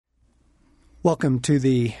Welcome to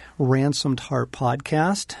the Ransomed Heart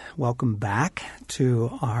podcast. Welcome back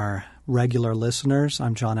to our regular listeners.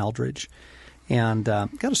 I'm John Eldridge, and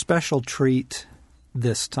got a special treat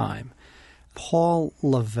this time. Paul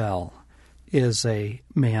Lavelle is a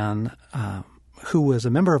man who was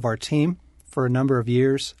a member of our team for a number of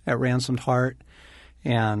years at Ransomed Heart,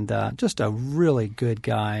 and just a really good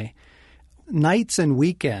guy. Nights and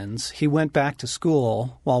weekends, he went back to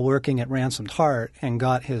school while working at Ransomed Heart and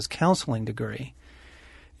got his counseling degree.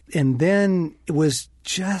 And then it was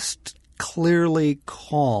just clearly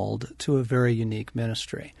called to a very unique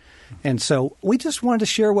ministry. And so we just wanted to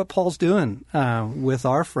share what Paul's doing with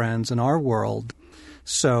our friends in our world.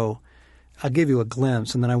 So I'll give you a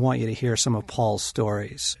glimpse, and then I want you to hear some of Paul's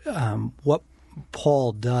stories. What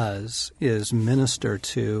Paul does is minister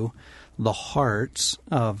to the hearts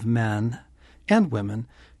of men and women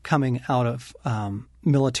coming out of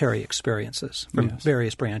military experiences from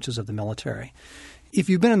various branches of the military. If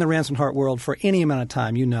you've been in the Ransomed Heart world for any amount of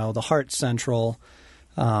time, you know the heart's central.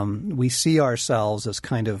 We see ourselves as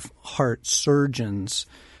kind of heart surgeons,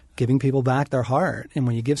 giving people back their heart. And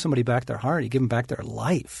when you give somebody back their heart, you give them back their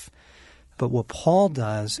life. But what Paul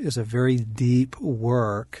does is a very deep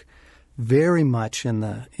work, very much in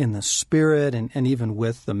the spirit and even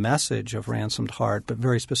with the message of Ransomed Heart, but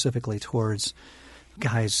very specifically towards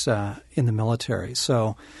guys in the military.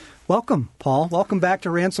 So welcome, Paul. Welcome back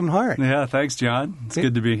to Ransomed Heart. Yeah, thanks, John. It's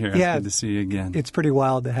good to be here. It's good to see you again. It's pretty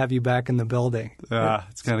wild to have you back in the building.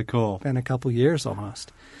 It's kind of cool. Been a couple years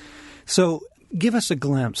almost. So give us a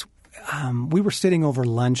glimpse. We were sitting over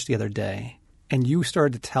lunch the other day, and you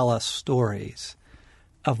started to tell us stories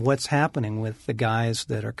of what's happening with the guys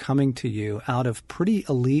that are coming to you out of pretty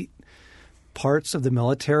elite parts of the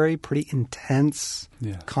military, pretty intense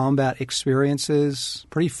combat experiences,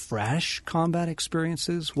 pretty fresh combat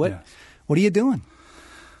experiences. What are you doing?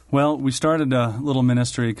 Well, we started a little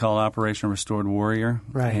ministry called OperationRestored Warrior,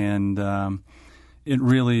 right. And it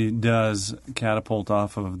really does catapult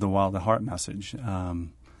off of the Wild at Heart message.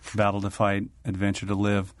 Battle to fight, adventure to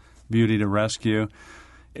live, beauty to rescue.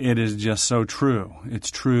 It is just so true. It's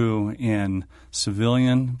true in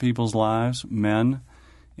civilian people's lives, men,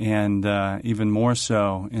 and even more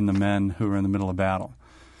so in the men who are in the middle of battle.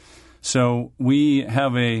 So we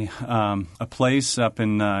have a place up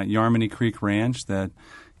in Yarmany Creek Ranch that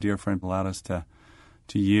a dear friend allowed us to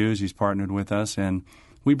use. He's partnered with us, and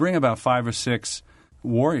we bring about 5 or 6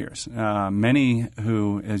 warriors, many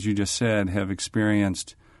who, as you just said, have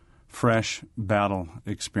experienced fresh battle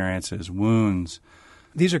experiences, wounds.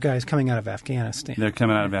 These are guys coming out of Afghanistan. They're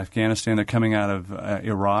coming out of Afghanistan. They're coming out of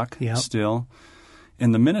Iraq still.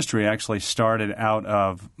 And the ministry actually started out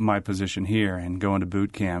of my position here and going to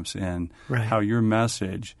boot camps and how your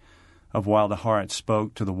message of Wild at Heart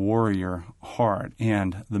spoke to the warrior heart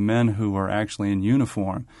and the men who were actually in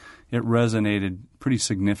uniform. It resonated pretty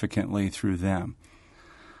significantly through them.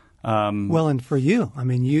 Well, and for you, I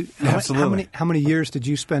mean, absolutely. How many years did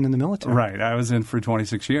you spend in the military? Right, I was in for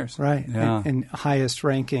 26 years. Right, yeah. and highest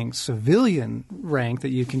ranking civilian rank that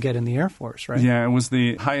you can get in the Air Force, right? Yeah, it was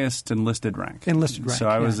the highest enlisted rank. Enlisted rank. So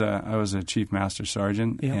I was a chief master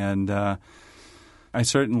sergeant, and I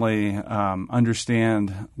certainly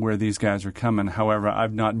understand where these guys are coming. However,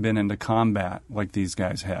 I've not been into combat like these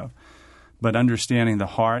guys have. But understanding the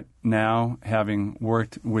heart now, having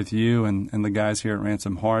worked with you and the guys here at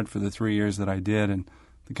Ransomed Heart for the 3 years that I did and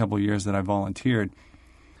the couple of years that I volunteered,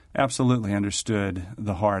 absolutely understood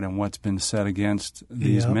the heart and what's been said against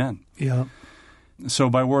these men. Yeah. So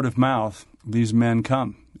by word of mouth, these men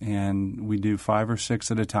come, and we do 5 or 6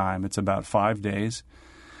 at a time. It's about 5 days,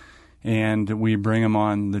 and we bring them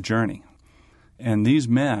on the journey. And these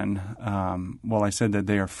men, well, I said that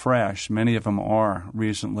they are fresh. Many of them are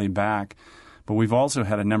recently back. But we've also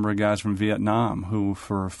had a number of guys from Vietnam who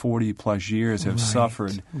for 40-plus years have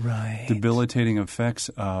suffered debilitating effects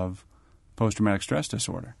of post-traumatic stress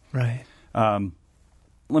disorder. Right. Let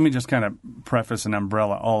me just kind of preface and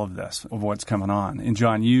umbrella all of this, of what's coming on. And,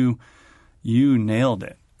 John, you nailed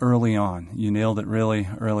it early on. You nailed it really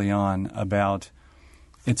early on about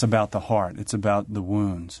it's about the heart. It's about the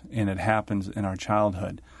wounds, and it happens in our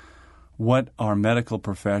childhood. What our medical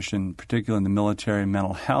profession, particularly in the military and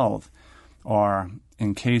mental health, are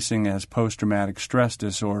encasing as post-traumatic stress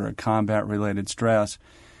disorder, combat-related stress,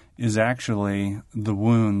 is actually the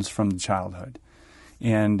wounds from the childhood.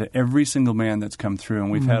 And every single man that's come through,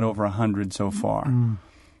 and we've had over 100 so far,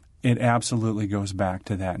 it absolutely goes back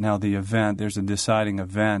to that. Now, the event, there's a deciding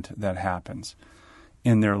event that happens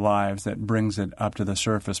in their lives that brings it up to the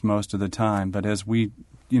surface most of the time. But as we,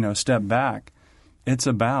 step back, it's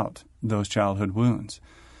about those childhood wounds.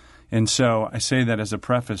 And so I say that as a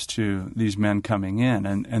preface to these men coming in.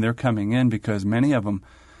 And they're coming in because many of them,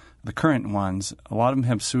 the current ones, a lot of them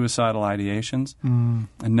have suicidal ideations.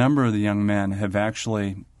 A number of the young men have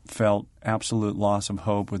actually felt absolute loss of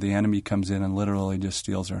hope where the enemy comes in and literally just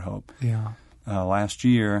steals their hope. Yeah. Last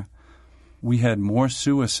year, we had more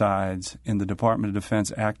suicides in the Department of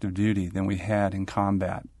Defense active duty than we had in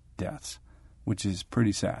combat deaths, which is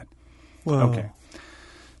pretty sad. Whoa. Okay.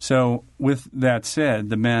 So with that said,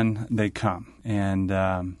 the men, they come.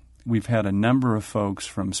 And we've had a number of folks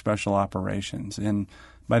from special operations. And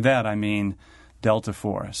by that I mean Delta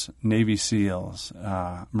Force, Navy SEALs,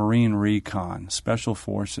 Marine Recon, Special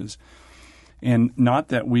Forces. And not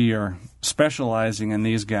that we are specializing in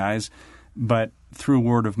these guys, but through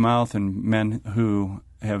word of mouth and men who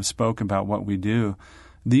have spoke about what we do,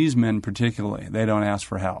 these men particularly, they don't ask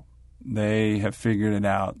for help. They have figured it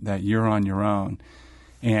out that you're on your own.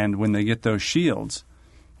 And when they get those shields,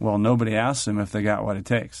 well, nobody asks them if they got what it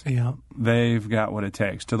takes. Yeah. They've got what it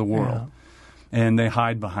takes to the world. Yeah. And they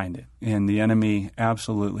hide behind it. And the enemy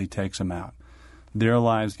absolutely takes them out. Their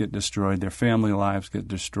lives get destroyed. Their family lives get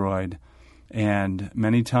destroyed. And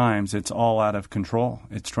many times it's all out of control.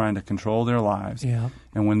 It's trying to control their lives. Yeah.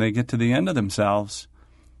 And when they get to the end of themselves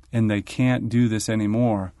and they can't do this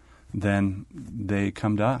anymore, then they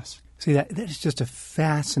come to us. See, that is just a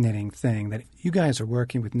fascinating thing that you guys are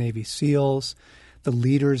working with Navy SEALs, the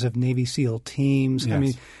leaders of Navy SEAL teams. Yes. I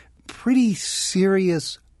mean, pretty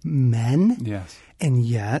serious men. Yes. And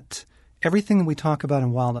yet, everything that we talk about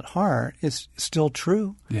in Wild at Heart is still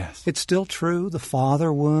true. Yes. It's still true. The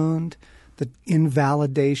father wound, the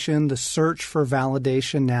invalidation, the search for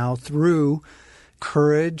validation now through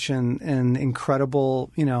courage and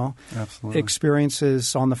incredible, Absolutely.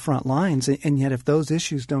 experiences on the front lines. And yet if those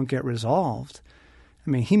issues don't get resolved,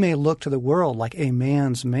 I mean, he may look to the world like a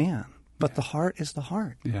man's man, but the heart is the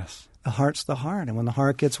heart. Yes. The heart's the heart. And when the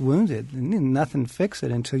heart gets wounded, nothing fix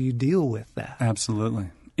it until you deal with that.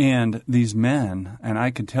 Absolutely. And these men, and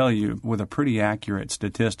I could tell you with a pretty accurate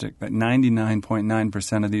statistic that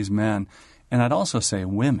 99.9% of these men, and I'd also say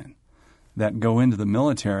women, that go into the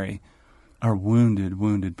military are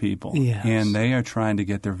wounded people. Yes. And they are trying to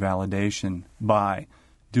get their validation by,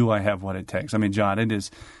 do I have what it takes? I mean, John, it is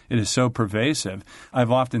so pervasive. I've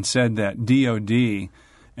often said that DOD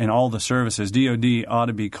and all the services, DOD ought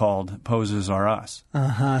to be called Poses Are Us.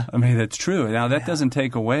 Uh-huh. I mean, that's true. Now, that doesn't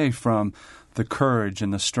take away from the courage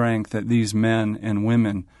and the strength that these men and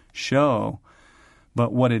women show.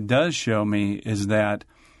 But what it does show me is that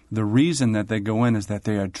the reason that they go in is that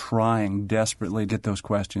they are trying desperately to get those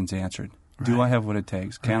questions answered. Right. Do I have what it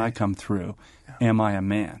takes? Can I come through? Yeah. Am I a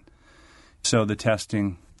man? So the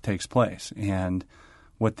testing takes place. And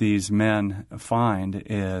what these men find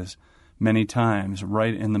is many times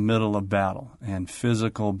right in the middle of battle and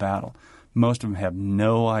physical battle, most of them have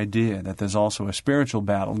no idea that there's also a spiritual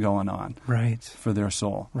battle going on for their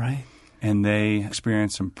soul. Right. And they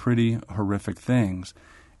experience some pretty horrific things.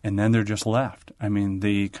 And then they're just left. I mean,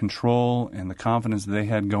 the control and the confidence that they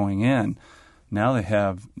had going in, now they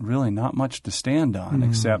have really not much to stand on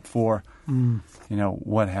except for,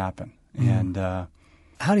 what happened. And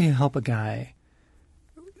how do you help a guy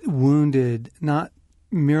wounded not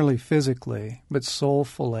merely physically but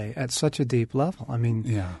soulfully at such a deep level? I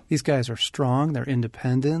mean, these guys are strong. They're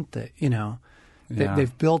independent.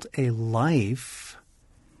 They've built a life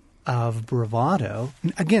of bravado.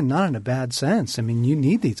 Again, not in a bad sense. I mean, you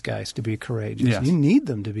need these guys to be courageous. Yes. You need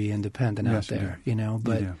them to be independent out there,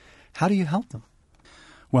 But how do you help them?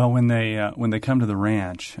 Well, when they come to the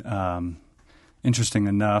ranch, interesting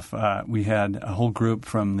enough, we had a whole group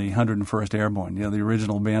from the 101st Airborne, the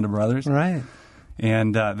original Band of Brothers. Right.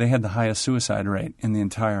 And they had the highest suicide rate in the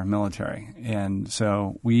entire military. And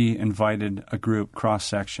so we invited a group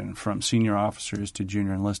cross-section from senior officers to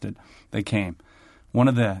junior enlisted. They came. One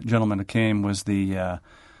of the gentlemen who came was the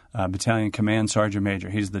battalion command sergeant major.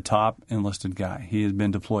 He's the top enlisted guy. He has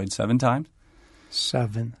been deployed 7 times.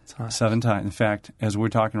 7 times. 7 times. In fact, as we're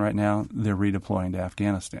talking right now, they're redeploying to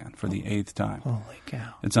Afghanistan for the 8th time. Holy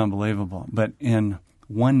cow. It's unbelievable. But in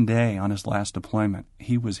one day on his last deployment,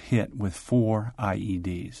 he was hit with 4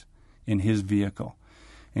 IEDs in his vehicle.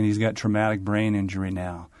 And he's got traumatic brain injury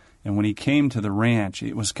now. And when he came to the ranch,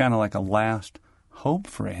 it was kind of like a last hope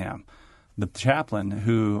for him. The chaplain,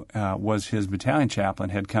 who was his battalion chaplain,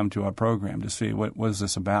 had come to our program to see what was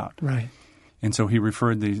this about. Right. And so he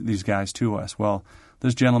referred these guys to us. Well,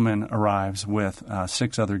 this gentleman arrives with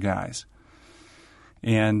 6 other guys.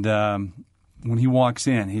 And when he walks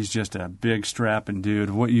in, he's just a big, strapping dude,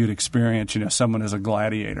 what you'd experience, someone as a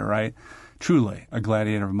gladiator, right? Truly a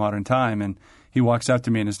gladiator of modern time. And he walks up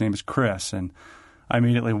to me, and his name is Chris. And I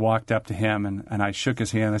immediately walked up to him and I shook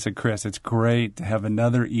his hand. I said, Chris, it's great to have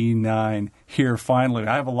another E9 here finally.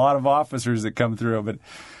 I have a lot of officers that come through,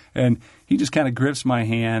 and he just kind of grips my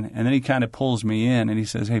hand, and then he kind of pulls me in, and he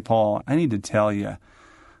says, hey, Paul, I need to tell you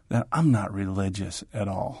that I'm not religious at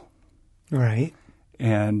all. Right.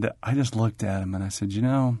 And I just looked at him, and I said,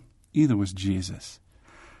 either was Jesus.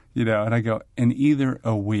 And I go, and either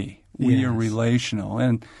are we. We are relational.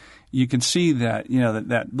 And you could see that,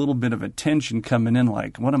 that little bit of a tension coming in,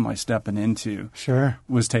 like, what am I stepping into? Sure.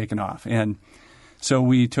 Was taken off. And so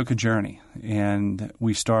we took a journey, and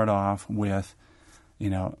we start off with,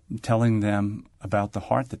 telling them about the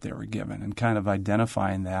heart that they were given and kind of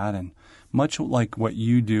identifying that. And much like what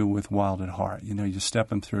you do with Wild at Heart, you step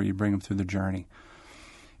them through, you bring them through the journey.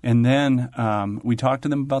 And then we talk to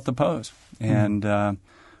them about the pose and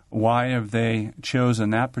why have they chosen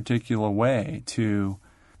that particular way to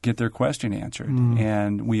get their question answered.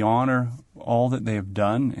 And we honor all that they have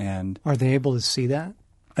done. And are they able to see that?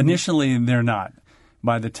 Initially, they're not.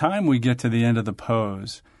 By the time we get to the end of the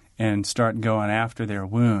pose and start going after their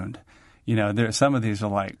wound, some of these are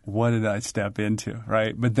like, what did I step into,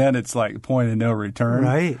 right? But then it's like point of no return.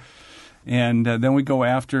 Right. And then we go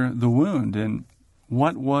after the wound and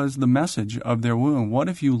what was the message of their wound? What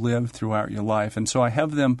have you lived throughout your life? And so I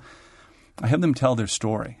have them tell their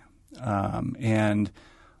story. And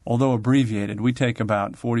although abbreviated, we take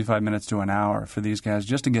about 45 minutes to an hour for these guys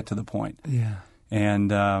just to get to the point. Yeah.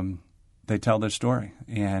 And they tell their story.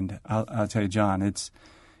 And I'll tell you, John, it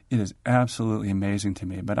is absolutely amazing to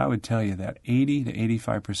me. But I would tell you that 80 to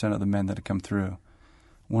 85% of the men that have come through,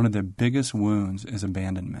 one of their biggest wounds is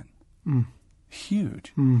abandonment.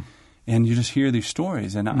 Huge. And you just hear these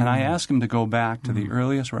stories. And I ask them to go back to the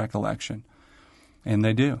earliest recollection. And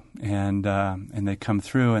they do. And they come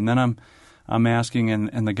through. And then I'm asking,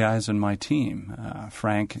 and the guys on my team,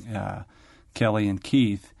 Frank, Kelly, and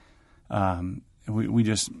Keith, we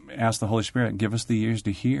just ask the Holy Spirit, give us the ears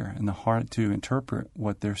to hear and the heart to interpret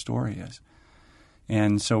what their story is.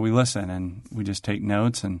 And so we listen, and we just take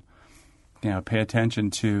notes and pay attention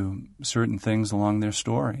to certain things along their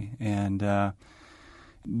story. And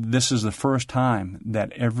this is the first time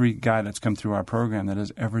that every guy that's come through our program that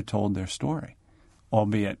has ever told their story,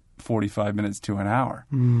 albeit 45 minutes to an hour.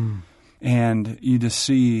 And you just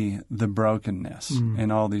see the brokenness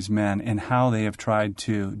in all these men and how they have tried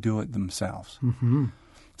to do it themselves.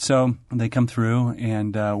 So they come through,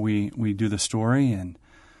 and we do the story, and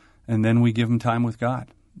then we give them time with God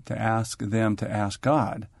to ask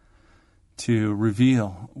God to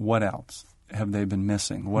reveal what else have they been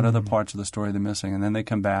missing, what other parts of the story they're missing. And then they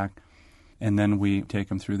come back, and then we take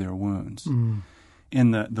them through their wounds.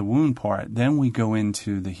 In the wound part, then we go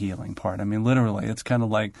into the healing part. I mean, literally, it's kind of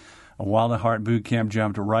like a Wild at Heart boot camp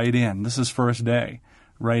jumped right in. This is first day,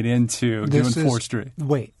 right into doing 4th Street.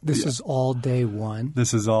 Wait, this is all day one?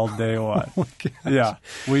 This is all day one. Oh, my gosh. Yeah,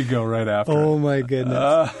 we go right after. Oh, my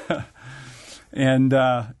goodness. And,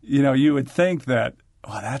 you would think that,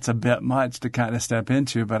 that's a bit much to kind of step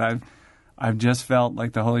into, but I've just felt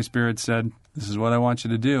like the Holy Spirit said, this is what I want you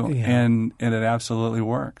to do. Yeah. And it absolutely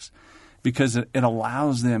works because it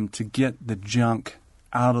allows them to get the junk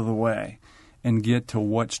out of the way and get to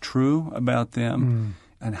what's true about them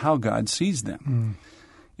and how God sees them.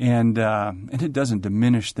 And it doesn't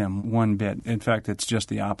diminish them one bit. In fact, it's just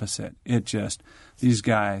the opposite. These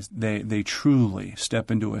guys, they truly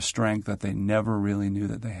step into a strength that they never really knew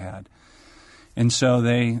that they had. And so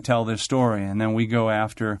they tell their story, and then we go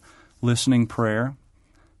after listening prayer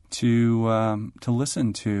to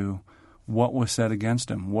listen to what was said against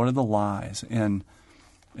them, what are the lies, and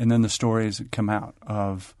then the stories that come out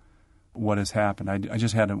of what has happened. I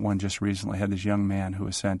just had one just recently. I had this young man who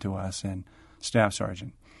was sent to us, and staff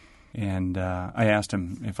sergeant, and I asked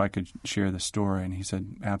him if I could share the story, and he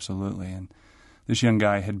said absolutely. And this young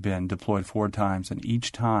guy had been deployed 4 times, and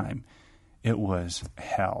each time it was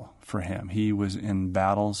hell for him. He was in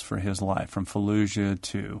battles for his life, from Fallujah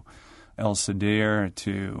to El Sadir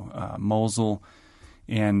to Mosul.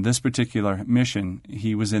 And this particular mission,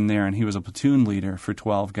 he was in there, and he was a platoon leader for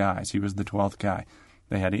 12 guys. He was the 12th guy.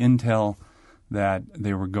 They had intel that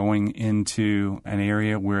they were going into an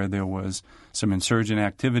area where there was some insurgent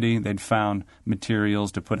activity. They'd found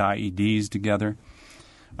materials to put IEDs together,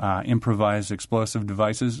 improvised explosive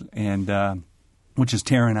devices, and which is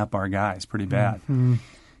tearing up our guys pretty bad.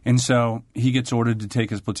 And so he gets ordered to take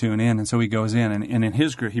his platoon in, and so he goes in, and in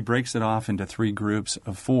his group, he breaks it off into 3 groups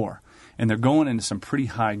of 4, and they're going into some pretty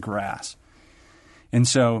high grass. And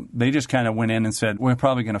so they just kind of went in and said, we're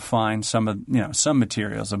probably going to find some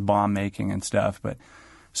materials of bomb making and stuff, but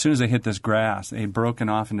as soon as they hit this grass, they'd broken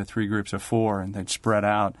off into 3 groups of 4, and they'd spread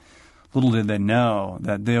out Little did they know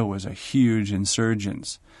that there was a huge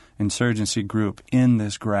insurgency group in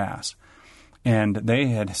this grass. And they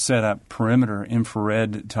had set up perimeter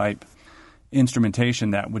infrared type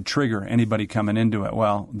instrumentation that would trigger anybody coming into it.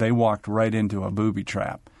 Well, they walked right into a booby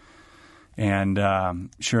trap. And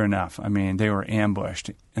sure enough, I mean, they were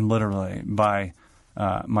ambushed. And literally, by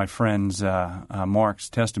my friend's Mark's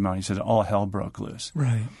testimony, he said all hell broke loose.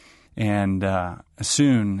 Right. And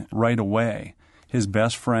soon, right away, his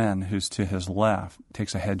best friend, who's to his left,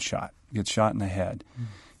 takes a headshot, gets shot in the head.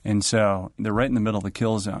 And so they're right in the middle of the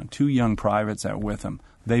kill zone. 2 young privates that were with him,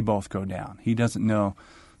 they both go down. He doesn't know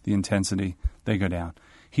the intensity. They go down.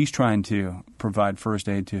 He's trying to provide first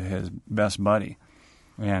aid to his best buddy,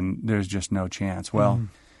 and there's just no chance. Well,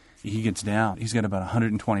 he gets down. He's got about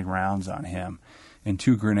 120 rounds on him and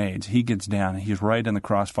 2 grenades. He gets down. He's right in the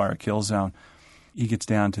crossfire kill zone. He gets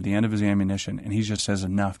down to the end of his ammunition, and he just says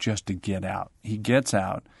enough just to get out. He gets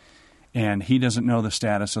out, and he doesn't know the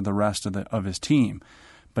status of the rest of his team.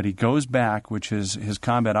 But he goes back, which is his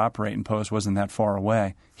combat operating post wasn't that far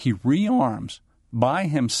away. He rearms by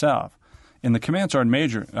himself. And the command sergeant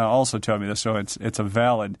major also told me this, so it's a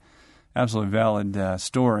valid, absolutely valid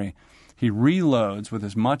story. He reloads with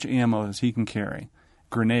as much ammo as he can carry,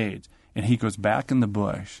 grenades, and he goes back in the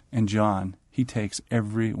bush. And John, he takes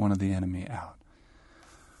every one of the enemy out.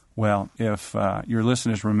 Well, if your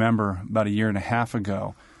listeners remember about 1.5 years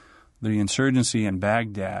ago, the insurgency in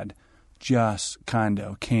Baghdad just kind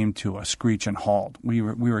of came to a screeching halt. We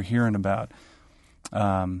were hearing about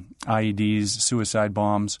IEDs, suicide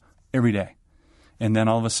bombs every day, and then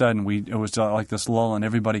all of a sudden it was like this lull, and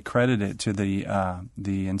everybody credited it to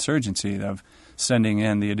the insurgency of sending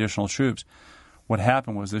in the additional troops. What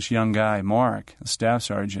happened was this young guy, Mark, a staff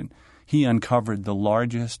sergeant, he uncovered the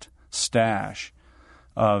largest stash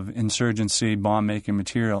of insurgency bomb-making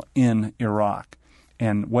material in Iraq,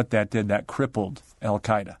 and what that did, that crippled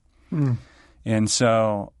al-Qaeda. And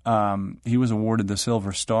so he was awarded the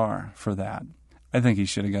Silver Star for that. I think he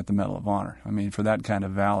should have got the Medal of Honor. I mean, for that kind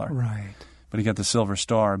of valor. Right. But he got the Silver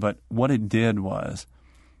Star. But what it did was,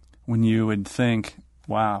 when you would think,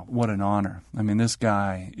 wow, what an honor. I mean, this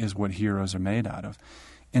guy is what heroes are made out of.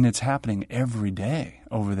 And it's happening every day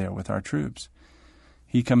over there with our troops.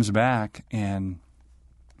 He comes back, and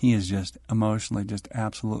he is just emotionally just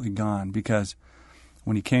absolutely gone, because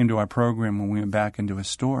when he came to our program, when we went back into his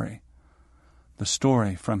story, the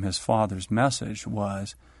story from his father's message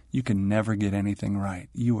was, you can never get anything right.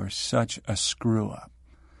 You are such a screw-up.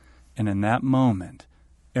 And in that moment,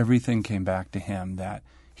 everything came back to him that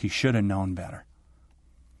he should have known better.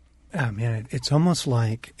 Man, it's almost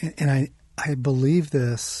like, and I believe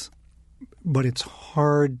this, but it's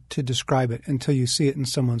hard to describe it until you see it in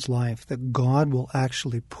someone's life, that God will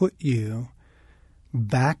actually put you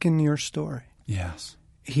back in your story. Yes.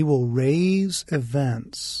 He will raise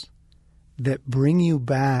events that bring you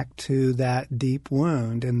back to that deep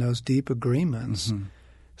wound and those deep agreements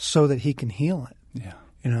so that he can heal it. Yeah.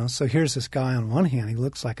 You know, so here's this guy on one hand, he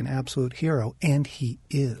looks like an absolute hero, and he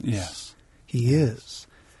is. Yes. He is.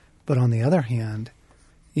 But on the other hand,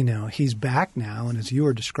 you know, he's back now, and as you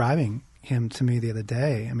were describing him to me the other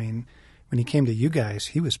day, I mean, when he came to you guys,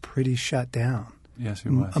 he was pretty shut down. Yes, he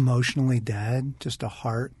was. Emotionally dead, just a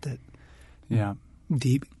heart that... Yeah.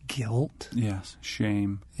 Deep guilt. Yes,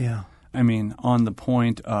 shame. Yeah. I mean, on the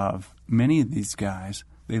point of many of these guys,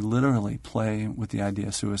 they literally play with the idea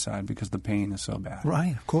of suicide because the pain is so bad.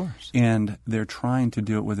 Right, of course. And they're trying to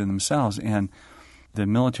do it within themselves. And the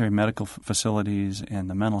military medical facilities and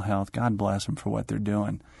the mental health, God bless them for what they're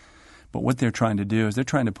doing. But what they're trying to do is they're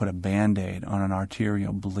trying to put a Band-Aid on an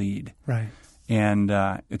arterial bleed. Right. And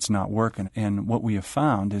it's not working. And what we have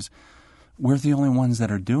found is we're the only ones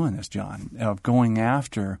that are doing this, John, of going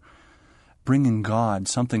after bringing God,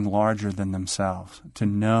 something larger than themselves, to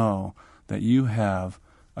know that you have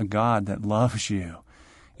a God that loves you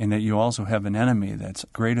and that you also have an enemy that's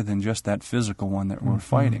greater than just that physical one that we're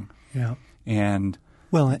fighting. Yeah. And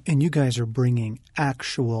well, and you guys are bringing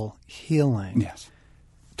actual healing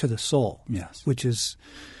to the soul. Yes. Which is,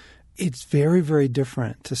 it's very, very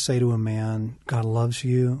different to say to a man, God loves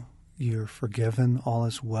you, you're forgiven, all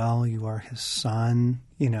is well, you are his son,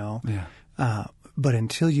 you know. Yeah. But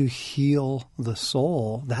until you heal the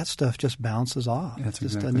soul, that stuff just bounces off. That's it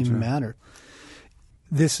just exactly doesn't even true. matter.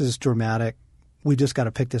 This is dramatic. We just got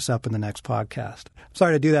to pick this up in the next podcast.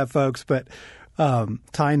 Sorry to do that, folks, but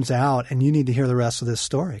time's out, and you need to hear the rest of this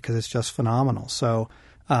story because it's just phenomenal. So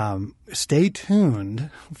stay tuned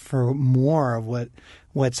for more of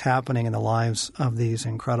what's happening in the lives of these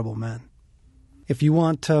incredible men. If you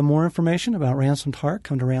want more information about Ransomed Heart,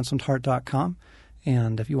 come to ransomedheart.com.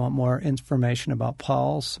 And if you want more information about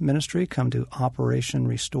Paul's ministry, come to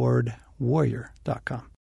OperationRestoredWarrior.com.